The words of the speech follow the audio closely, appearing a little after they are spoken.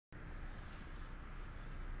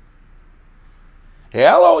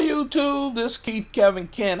Hello YouTube, this is Keith Kevin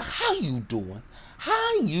Ken. How you doing?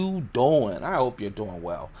 How you doing? I hope you're doing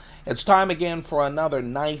well. It's time again for another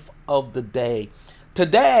knife of the day.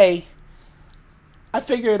 Today, I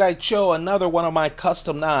figured I'd show another one of my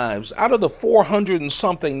custom knives. Out of the 400 and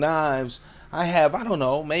something knives, I have, I don't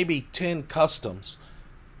know, maybe 10 customs.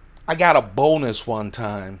 I got a bonus one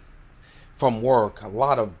time from work, a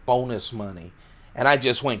lot of bonus money. And I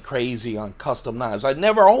just went crazy on custom knives. I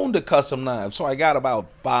never owned a custom knife, so I got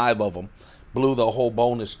about 5 of them. Blew the whole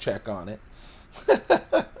bonus check on it.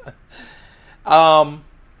 And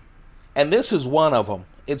this is one of them.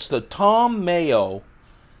 It's the Tom Mayo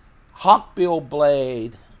Hawkbill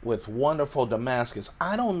blade with wonderful Damascus.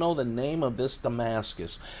 I don't know the name of this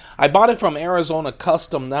Damascus. I bought it from Arizona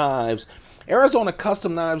Custom Knives.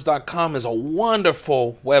 ArizonaCustomKnives.com is a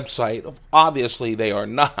wonderful website. Obviously, they are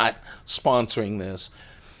not sponsoring this.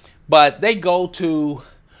 But they go to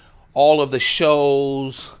all of the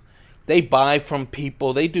shows. They buy from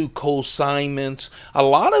people. They do co-signments. A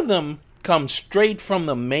lot of them come straight from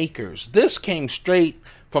the makers. This came straight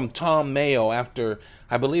from Tom Mayo after,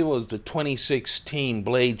 I believe it was the 2016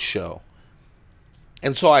 Blade Show.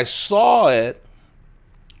 And so I saw it.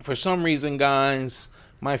 For some reason, guys,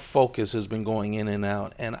 my focus has been going in and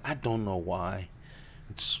out, and I don't know why.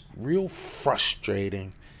 It's real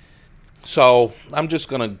frustrating. So I'm just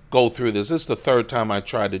going to go through this. This is the third time I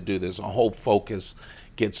tried to do this. I hope focus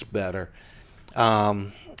gets better.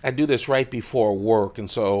 I do this right before work, and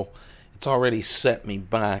so it's already set me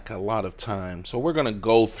back a lot of time. So we're going to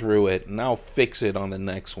go through it, and I'll fix it on the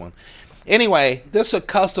next one. Anyway, this is a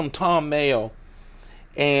custom Tom Mayo,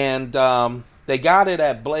 and they got it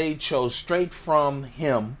at Blade Show straight from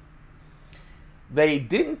him. They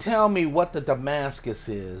didn't tell me what the Damascus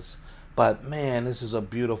is, but man, this is a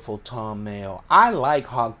beautiful Tom Mayo. I like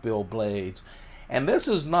Hawkbill blades, and this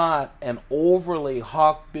is not an overly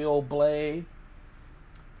Hawkbill blade,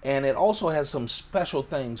 and it also has some special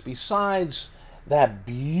things besides that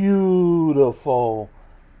beautiful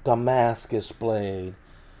Damascus blade.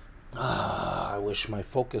 I wish my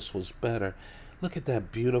focus was better. Look at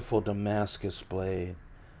that beautiful Damascus blade.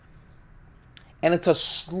 And it's a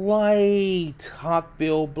slight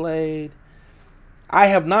Hawkbill blade. I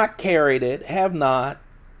have not carried it. Have not.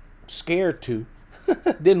 Scared to.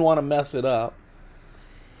 Didn't want to mess it up.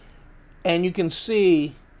 And you can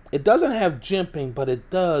see, it doesn't have jimping, but it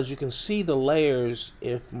does. You can see the layers.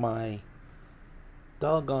 If my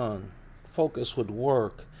doggone focus would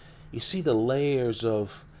work, you see the layers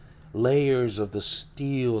of the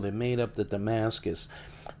steel that made up the Damascus.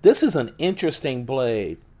 This is an interesting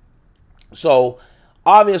blade. So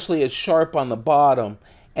obviously it's sharp on the bottom,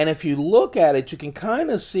 and if you look at it, you can kind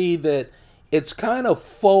of see that it's kind of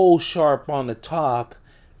faux sharp on the top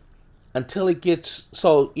until it gets,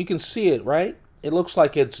 so you can see it, right? It looks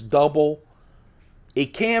like it's double.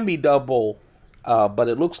 It can be double, but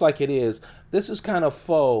it looks like it is. This is kind of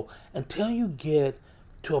faux until you get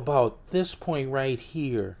to about this point right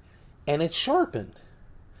here. And it's sharpened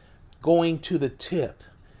going to the tip,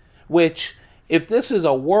 which if this is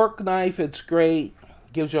a work knife, it's great,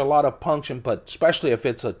 gives you a lot of punction, but especially if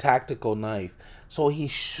it's a tactical knife. So he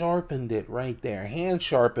sharpened it right there, hand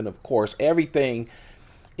sharpened, of course. Everything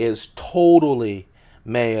is totally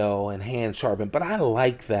Mayo and hand sharpened, but I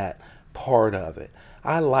like that part of it.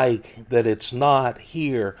 I like that it's not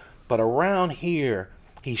here, but around here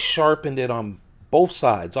he sharpened it on both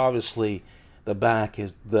sides. Obviously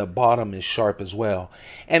the bottom is sharp as well.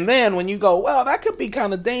 And then when you go, well, that could be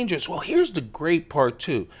kind of dangerous. Well, here's the great part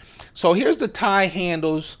too. So here's the tie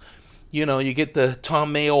handles. You know, you get the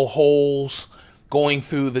Tom Mayo holes going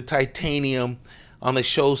through the titanium on the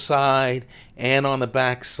show side and on the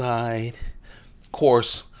back side. Of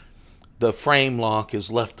course, the frame lock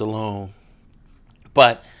is left alone.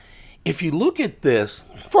 But if you look at this,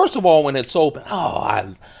 first of all, when it's open,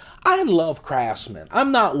 oh, I love craftsmen.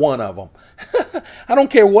 I'm not one of them. I don't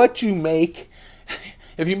care what you make.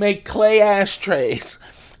 If you make clay ashtrays,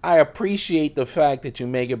 I appreciate the fact that you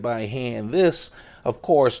make it by hand. This, of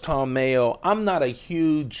course, Tom Mayo. I'm not a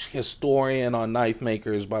huge historian on knife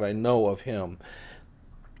makers, but I know of him.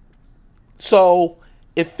 So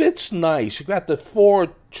it fits nice. You got the 4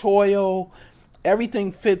 choil.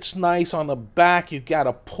 Everything fits nice on the back. You've got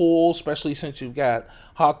a pull, especially since you've got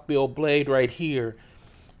Hawkbill blade right here.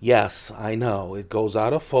 Yes, I know. It goes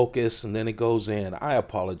out of focus and then it goes in. I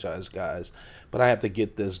apologize, guys, but I have to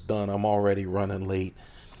get this done. I'm already running late.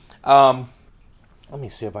 Let me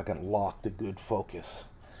see if I can lock the good focus.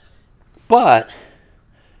 But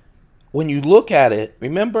when you look at it,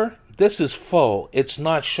 remember, this is faux. It's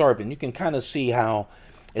not sharpened. You can kind of see how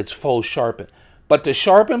it's faux sharpened. But the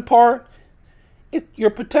sharpened part you're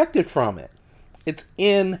protected from it. It's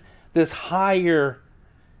in this higher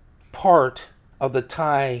part of the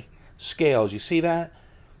tie scales. You see that?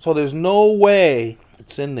 So there's no way,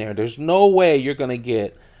 it's in there, there's no way you're going to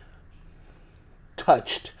get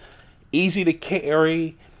touched. Easy to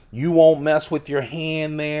carry. You won't mess with your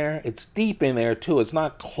hand there. It's deep in there too. It's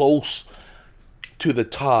not close to the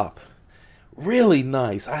top. Really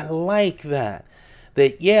nice. I like that.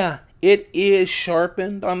 That, yeah, it is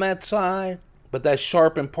sharpened on that side, but that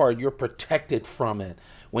sharpened part, you're protected from it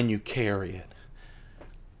when you carry it.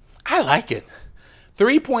 I like it.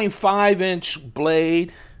 3.5-inch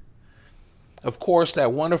blade. Of course,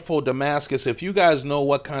 that wonderful Damascus. If you guys know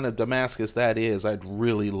what kind of Damascus that is, I'd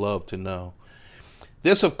really love to know.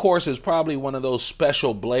 This, of course, is probably one of those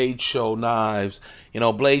special Blade Show knives. You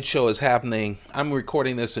know, Blade Show is happening. I'm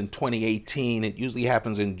recording this in 2018. It usually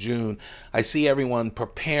happens in June. I see everyone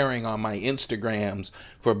preparing on my Instagrams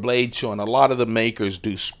for Blade Show, and a lot of the makers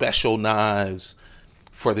do special knives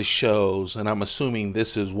for the shows, and I'm assuming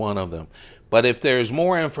this is one of them. But if there's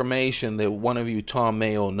more information that one of you Tom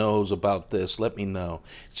Mayo knows about this, let me know.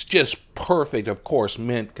 It's just perfect, of course,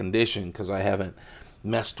 mint condition, because I haven't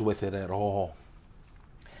messed with it at all.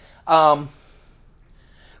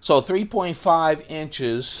 So 3.5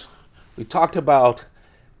 inches. We talked about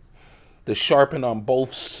the sharpen on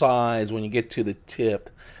both sides when you get to the tip,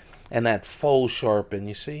 and that faux sharpen,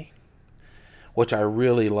 you see, which I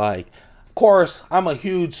really like. Of course, I'm a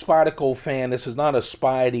huge Spyderco fan. This is not a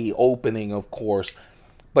Spidey opening, of course,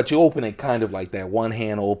 but you open it kind of like that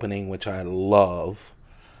one-hand opening, which I love.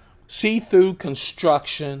 See-through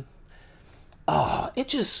construction.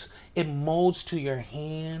 It molds to your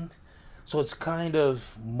hand, so it's kind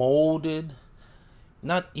of molded.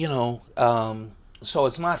 Not, you know, so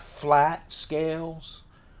it's not flat scales.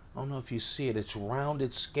 I don't know if you see it. It's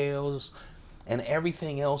rounded scales, and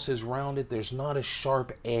everything else is rounded. There's not a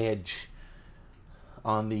sharp edge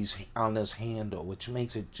on this handle, which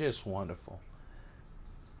makes it just wonderful.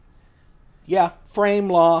 Yeah, frame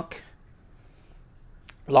lock.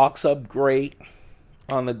 Locks up great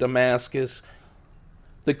on the Damascus.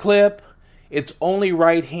 The clip, it's only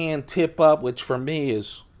right hand tip up, which for me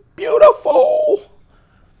is beautiful.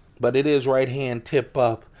 But it is right hand tip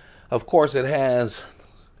up. Of course, it has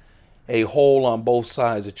a hole on both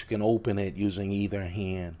sides that you can open it using either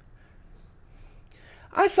hand.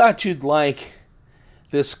 I thought you'd like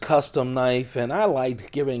this custom knife, and I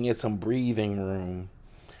liked giving it some breathing room.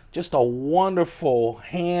 Just a wonderful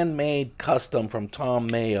handmade custom from Tom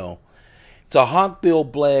Mayo. It's a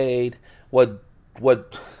Hawkbill blade.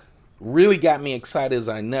 What really got me excited is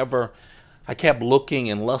I kept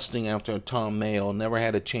looking and lusting after a Tom Mayo, never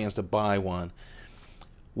had a chance to buy one.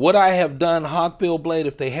 Would I have done Hawkbill blade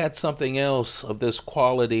if they had something else of this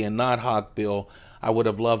quality and not Hawkbill? I would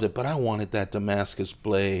have loved it, but I wanted that Damascus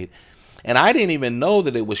blade. And I didn't even know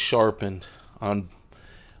that it was sharpened on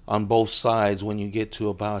both sides when you get to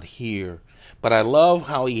about here. But I love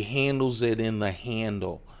how he handles it in the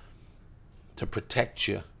handle to protect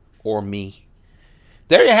you or me.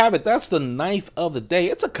 There you have it. That's the knife of the day.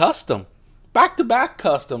 It's a custom. Back-to-back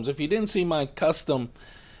customs. If you didn't see my custom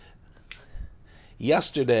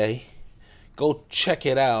yesterday, go check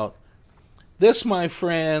it out. This, my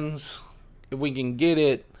friends, if we can get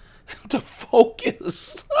it to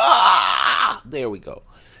focus. There we go.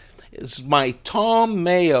 It's my Tom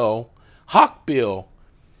Mayo Hawkbill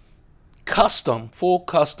custom, full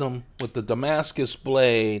custom with the Damascus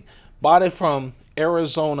blade. Bought it from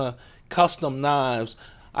Arizona Custom Knives.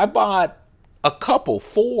 I bought a couple,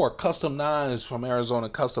 4 custom knives from Arizona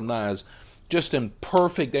Custom Knives, just in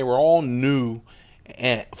perfect. They were all new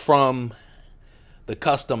and from the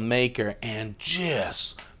custom maker, and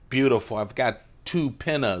just beautiful. I've got 2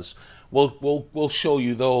 pinnas. We'll show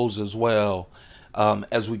you those as well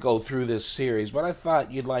as we go through this series. But I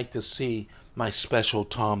thought you'd like to see my special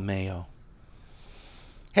Tom Mayo.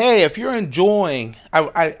 Hey, if you're enjoying,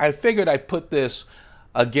 I figured I'd put this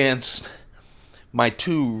against my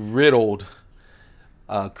 2 riddled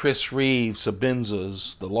Chris Reeve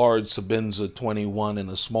Sabinzas, the large Sabinza 21 and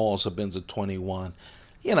the small Sabinza 21.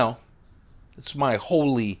 You know, it's my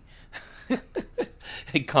holy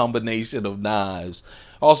combination of knives.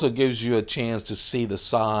 Also gives you a chance to see the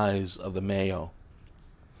size of the Mayo.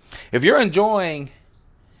 If you're enjoying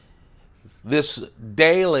this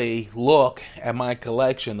daily look at my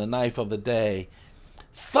collection, the knife of the day,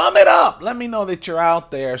 thumb it up. Let me know that you're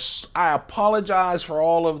out there. I apologize for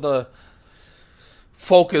all of the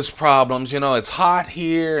focus problems. You know, it's hot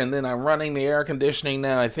here, and then I'm running the air conditioning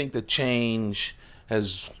now. I think the change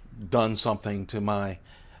has done something to my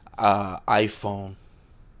iPhone.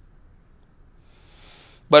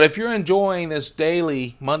 But if you're enjoying this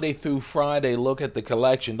daily, Monday through Friday, look at the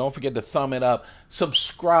collection, don't forget to thumb it up.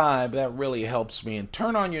 Subscribe. That really helps me. And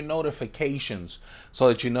turn on your notifications so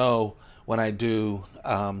that you know when I do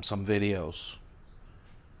some videos.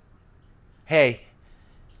 Hey,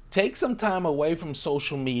 take some time away from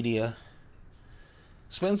social media.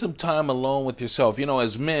 Spend some time alone with yourself. You know,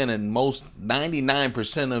 as men, and most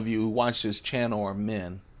 99% of you who watch this channel are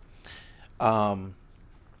men,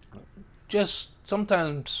 just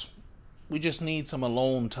sometimes we just need some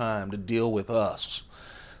alone time to deal with us.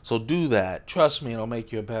 So do that. Trust me, it'll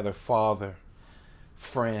make you a better father,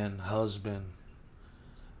 friend, husband,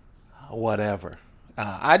 whatever.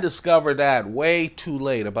 I discovered that way too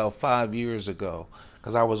late, about 5 years ago,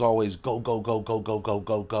 because I was always go, go, go, go, go, go,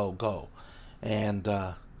 go, go, go. And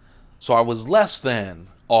so I was less than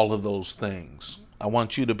all of those things. I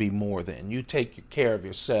want you to be more than. You take care of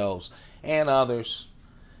yourselves and others.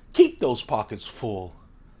 Keep those pockets full.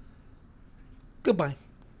 Goodbye.